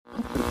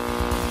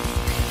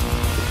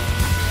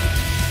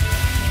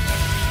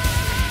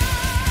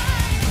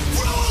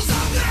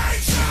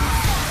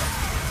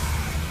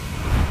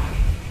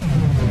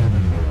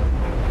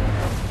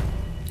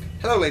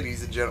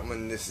ladies and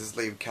gentlemen, this is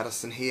Liam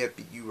Catterson here,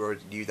 but you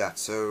already knew that,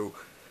 so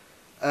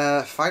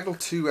final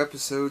 2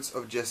 episodes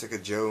of Jessica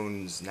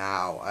Jones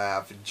now.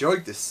 I've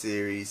enjoyed this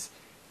series.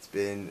 It's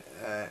been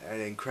an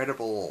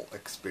incredible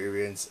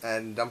experience,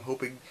 and I'm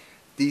hoping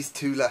these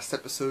 2 last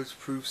episodes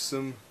prove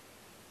some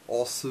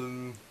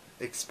awesome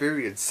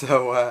experience.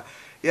 So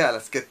yeah,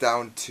 let's get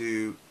down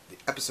to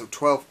episode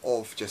 12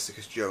 of Jessica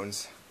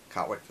Jones.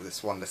 Can't wait for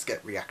this one. Let's get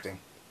reacting.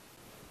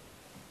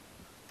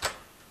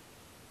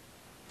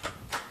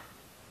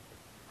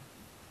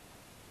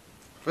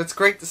 But it's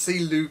great to see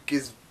Luke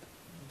is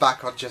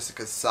back on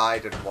Jessica's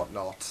side and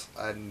whatnot,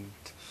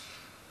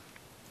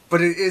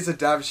 but it is a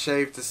damn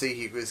shame to see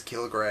he was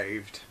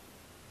killgraved.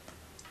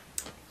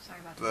 Sorry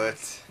about that.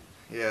 But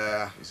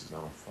yeah, This is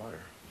not on fire.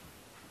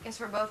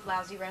 Guess we're both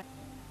lousy, right?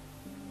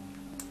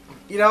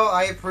 you know,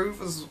 I approve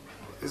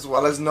as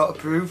well as not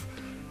approve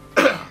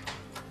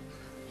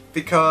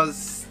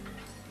because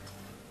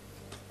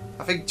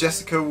I think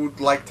Jessica would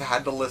like to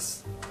handle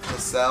this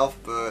herself,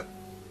 but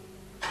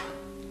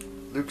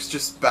Luke's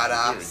just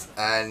badass,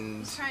 and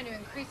He's trying to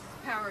increase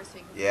his power so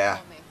he can yeah.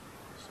 control me.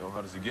 So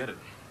how does he get it?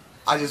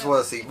 I just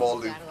want to see more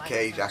Luke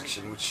Cage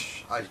action,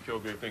 which I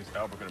Kilgrave thinks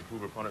Albert can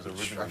improve upon his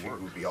original think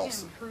work. would be You can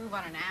awesome. improve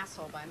on an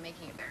asshole by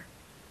making it there.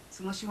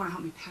 So unless you want to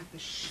help me pack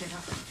this shit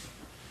up,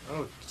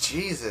 Oh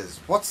Jesus,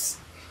 what's...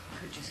 I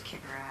could just kick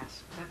her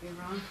ass. Would that be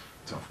wrong?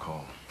 Tough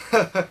call.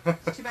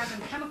 It's too bad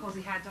the chemicals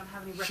he had don't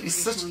have any She's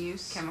recreational such-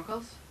 use.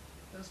 Chemicals?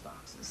 Those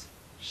boxes.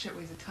 Shit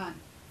weighs a ton.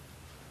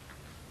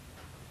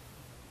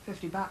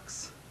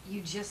 $50.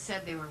 You just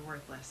said they were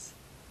worthless.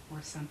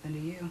 Worth something to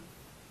you.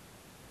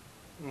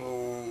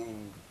 Oh,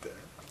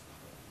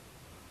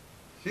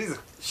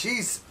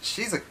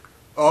 she's a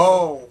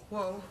oh.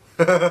 Whoa.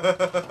 Nah,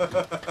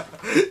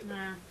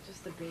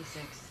 just the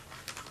basics.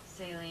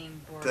 Saline,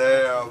 boric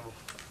Damn. acid,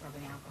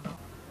 rubbing alcohol.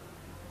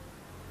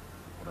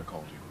 What I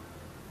called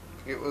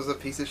you. It was a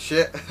piece of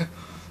shit.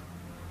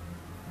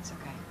 It's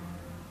okay.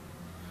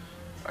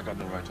 I got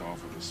no right to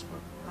offer this,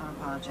 but Don't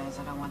apologize.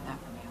 I don't want that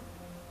from you.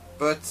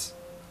 But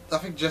I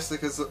think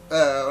Jessica's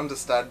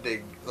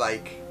understanding,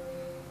 like,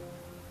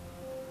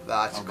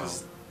 that, I'll go.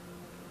 because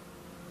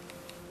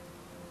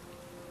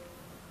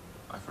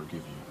I forgive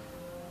you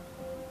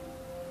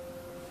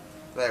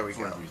there we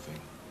for go. everything.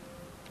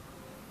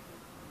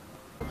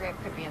 Grape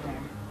could be in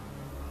there.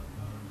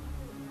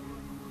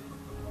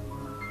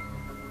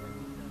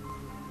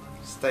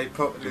 Stay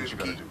put, Do what you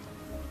gotta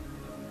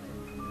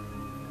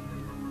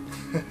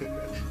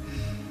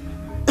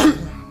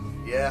Lukey.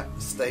 Yeah,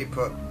 stay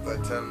put,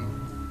 but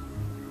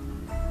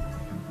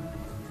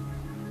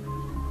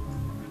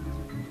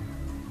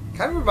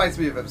kind of reminds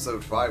me of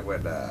episode 5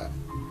 when I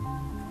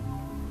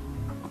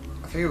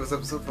think it was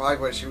episode 5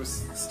 where she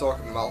was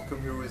stalking Malcolm,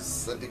 who was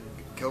sending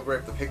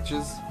Kilgrave the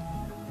pictures,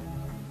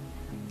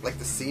 like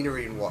the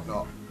scenery and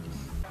whatnot.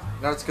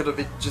 Now it's gonna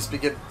be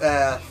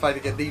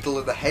finding a needle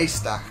in the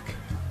haystack,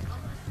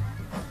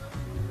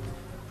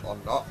 or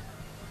not?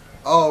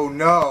 Oh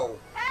no!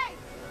 Hey!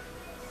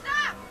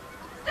 Stop!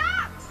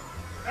 Stop!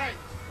 Hey,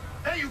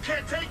 you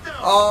can't take them!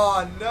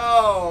 Oh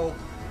no!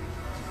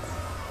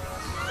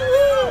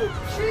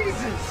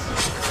 Jesus!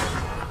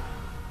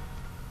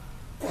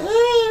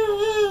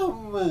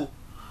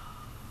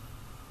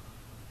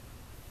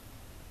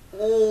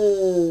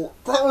 Oh,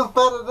 that was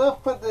bad enough,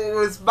 but in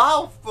his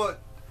mouth, but...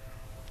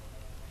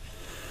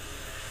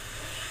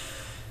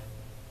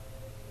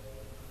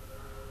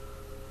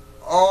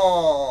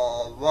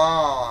 Oh,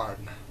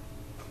 man.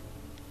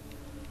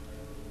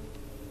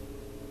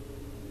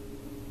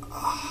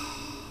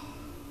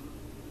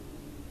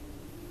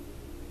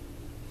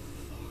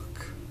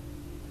 Fuck.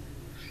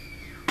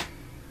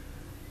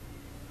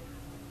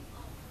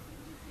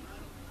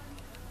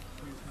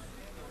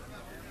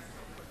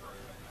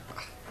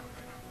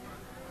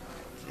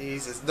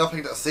 Jesus,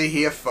 nothing to see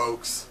here,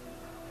 folks.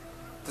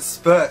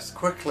 Disperse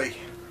quickly.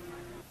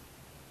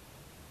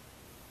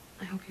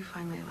 I hope you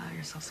finally allow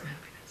yourself some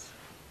happiness.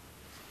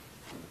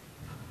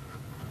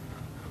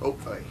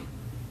 Hopefully.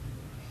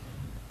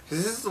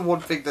 Because this is the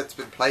one thing that's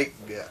been plaguing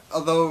me.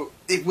 Although,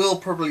 it will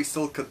probably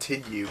still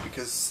continue,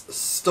 because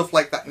stuff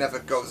like that never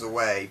goes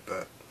away,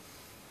 but...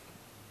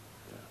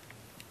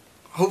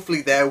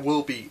 hopefully there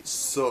will be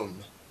some.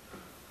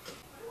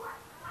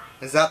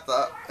 Is that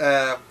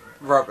the,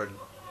 Robin?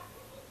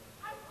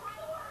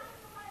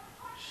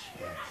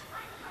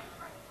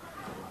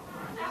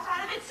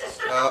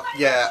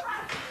 Yeah.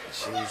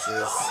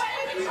 Jesus.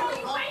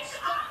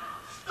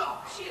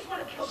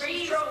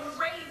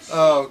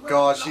 Oh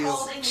god,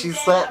 she's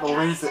starting to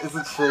lose it,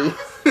 isn't she?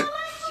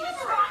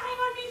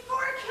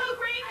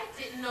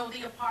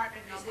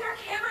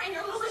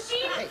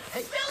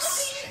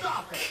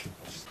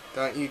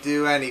 Don't you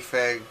do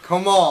anything.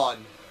 Come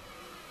on.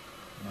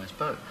 Nice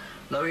boat.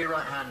 Lower your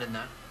right hand in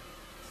there.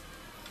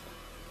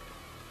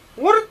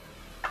 What?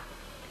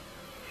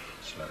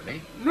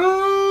 Slowly.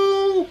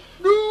 No!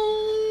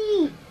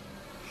 No!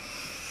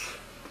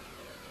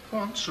 Go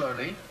on,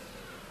 slowly.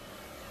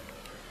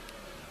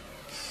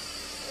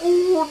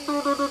 Oh, no,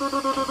 no, no, no, no,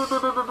 no, no, no,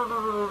 no, no,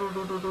 no,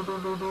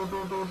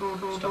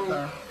 Stop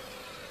there.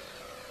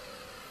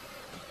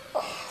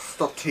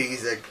 Stop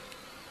teasing.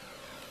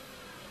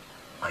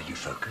 Are you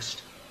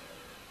focused?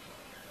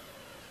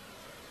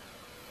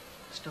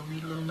 Still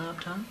need a little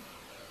nap time?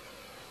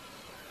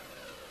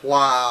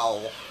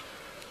 Wow.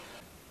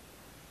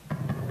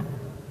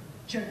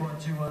 Check 1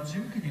 2 1 2.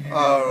 Can you hear me?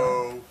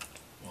 Oh.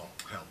 Well,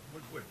 hell,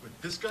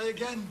 with this guy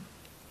again?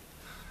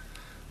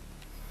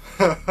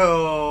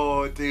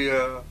 Oh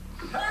dear.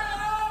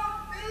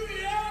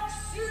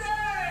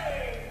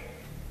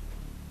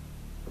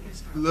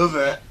 Love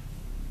it.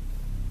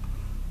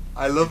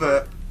 I love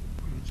it.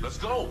 Let's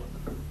go.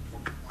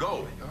 Go.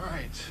 All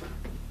right.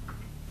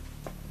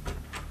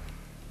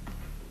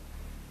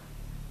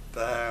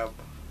 Damn.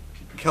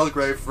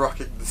 Kilgrave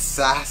rocking the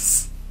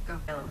sass. Go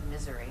feel of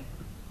misery.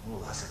 Oh,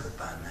 that's a good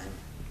band name.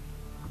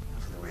 Now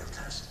for the real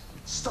test.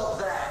 Stop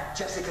there,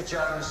 Jessica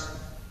Jones.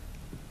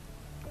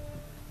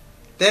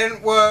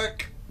 Didn't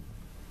work.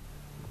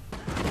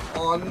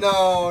 Oh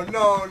no,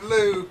 no,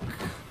 Luke.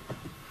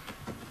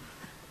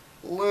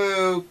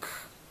 Luke.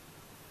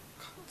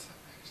 God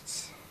damn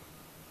it.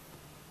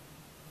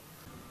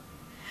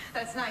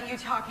 That's not you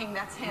talking,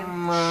 that's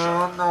him.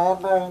 No, no,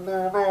 no,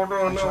 no, no,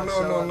 no, no,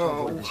 no,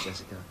 no, no.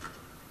 Jessica.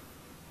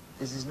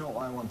 This is not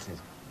what I wanted.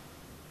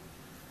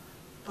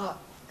 But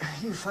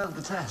you failed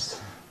the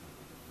test.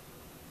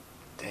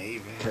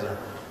 David. Killer.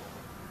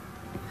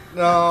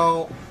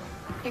 No.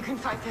 You can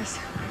fight this.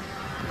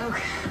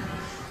 Okay.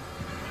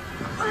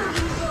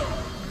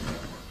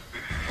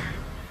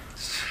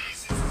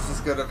 Jesus, this is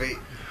gonna be.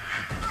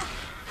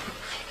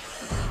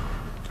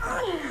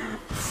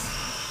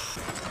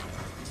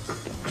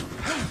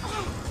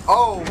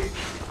 Oh!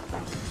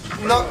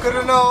 Not good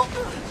enough!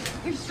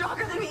 You're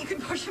stronger than me, you can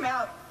push him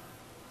out.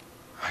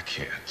 I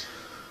can't.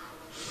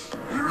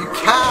 You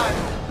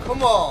can!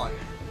 Come on!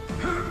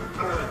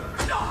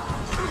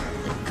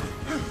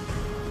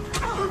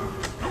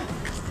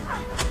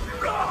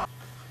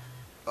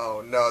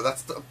 Oh no,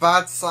 that's a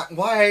bad sign.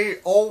 Why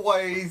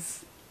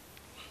always?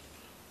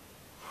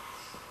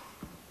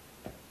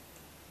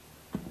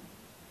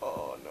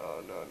 Oh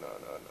no, no, no,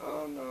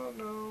 no, no, no,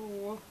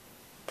 no.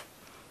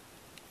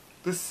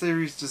 This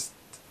series just...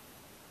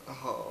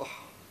 Oh.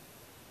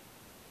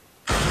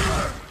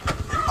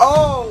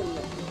 Oh!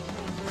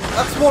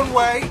 That's one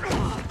way!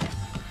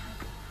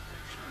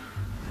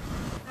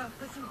 No,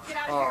 listen, get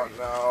out Oh of here.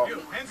 no. You,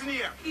 hands in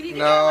the air. You need to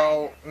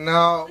No,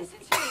 no. Listen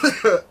to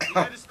me.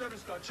 Light a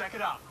stethoscope. Check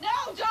it out.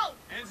 No, don't!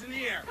 Hands in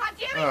the air. God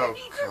damn it, Oh you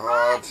need to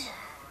run! god.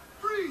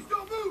 Freeze!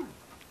 Don't move.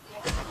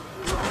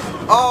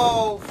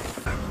 Oh!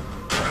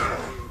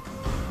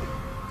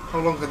 How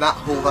long did that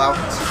hold out?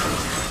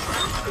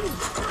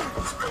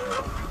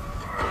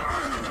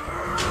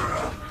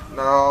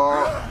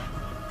 No.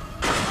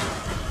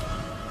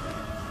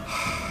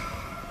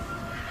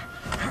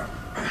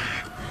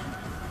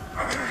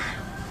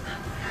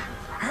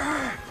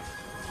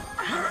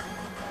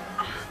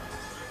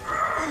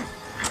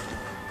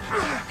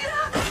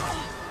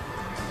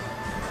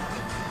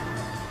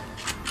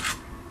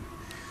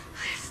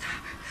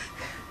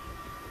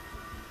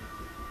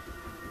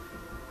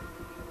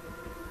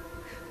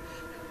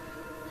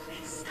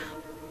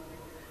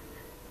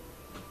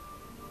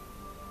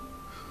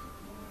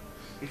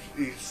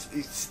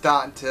 He's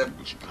starting to...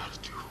 What you gotta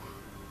do?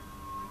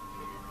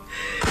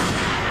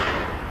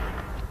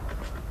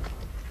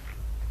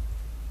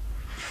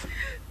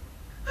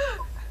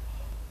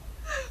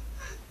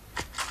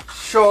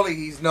 Surely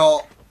he's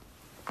not.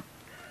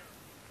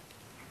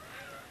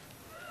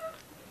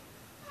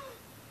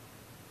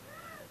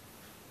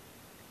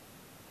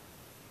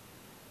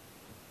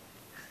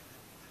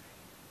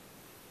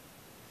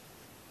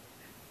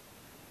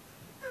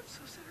 I'm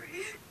so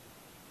sorry.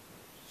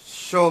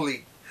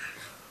 Surely.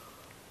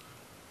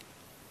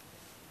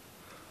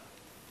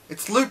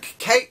 It's Luke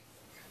Cage.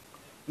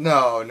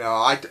 No, no,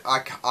 I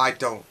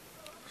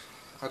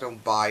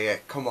don't buy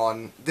it. Come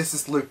on, this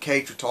is Luke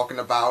Cage we're talking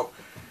about.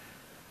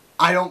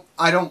 I don't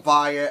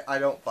buy it. I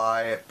don't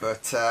buy it.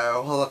 But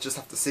well, I'll just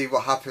have to see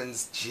what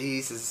happens.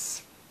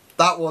 Jesus,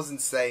 that was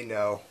insane.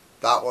 No,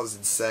 that was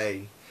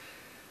insane.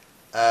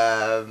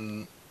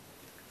 God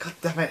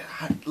damn it,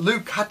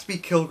 Luke had to be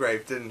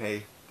Kilgrave, didn't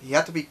he? He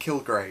had to be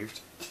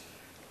Kilgraved.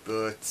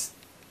 But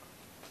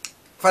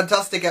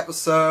fantastic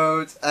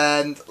episode,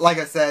 and like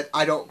I said,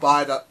 I don't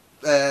buy that.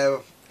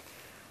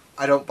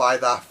 I don't buy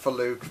that for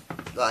Luke.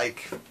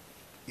 Like,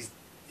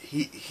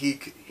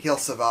 he'll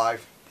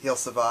survive. He'll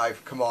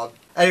survive. Come on.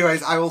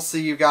 Anyways, I will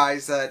see you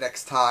guys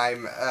next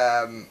time.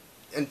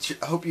 And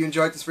I hope you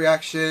enjoyed this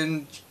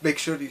reaction. Make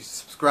sure to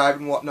subscribe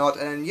and whatnot.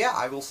 And yeah,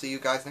 I will see you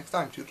guys next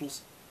time.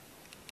 Toodles.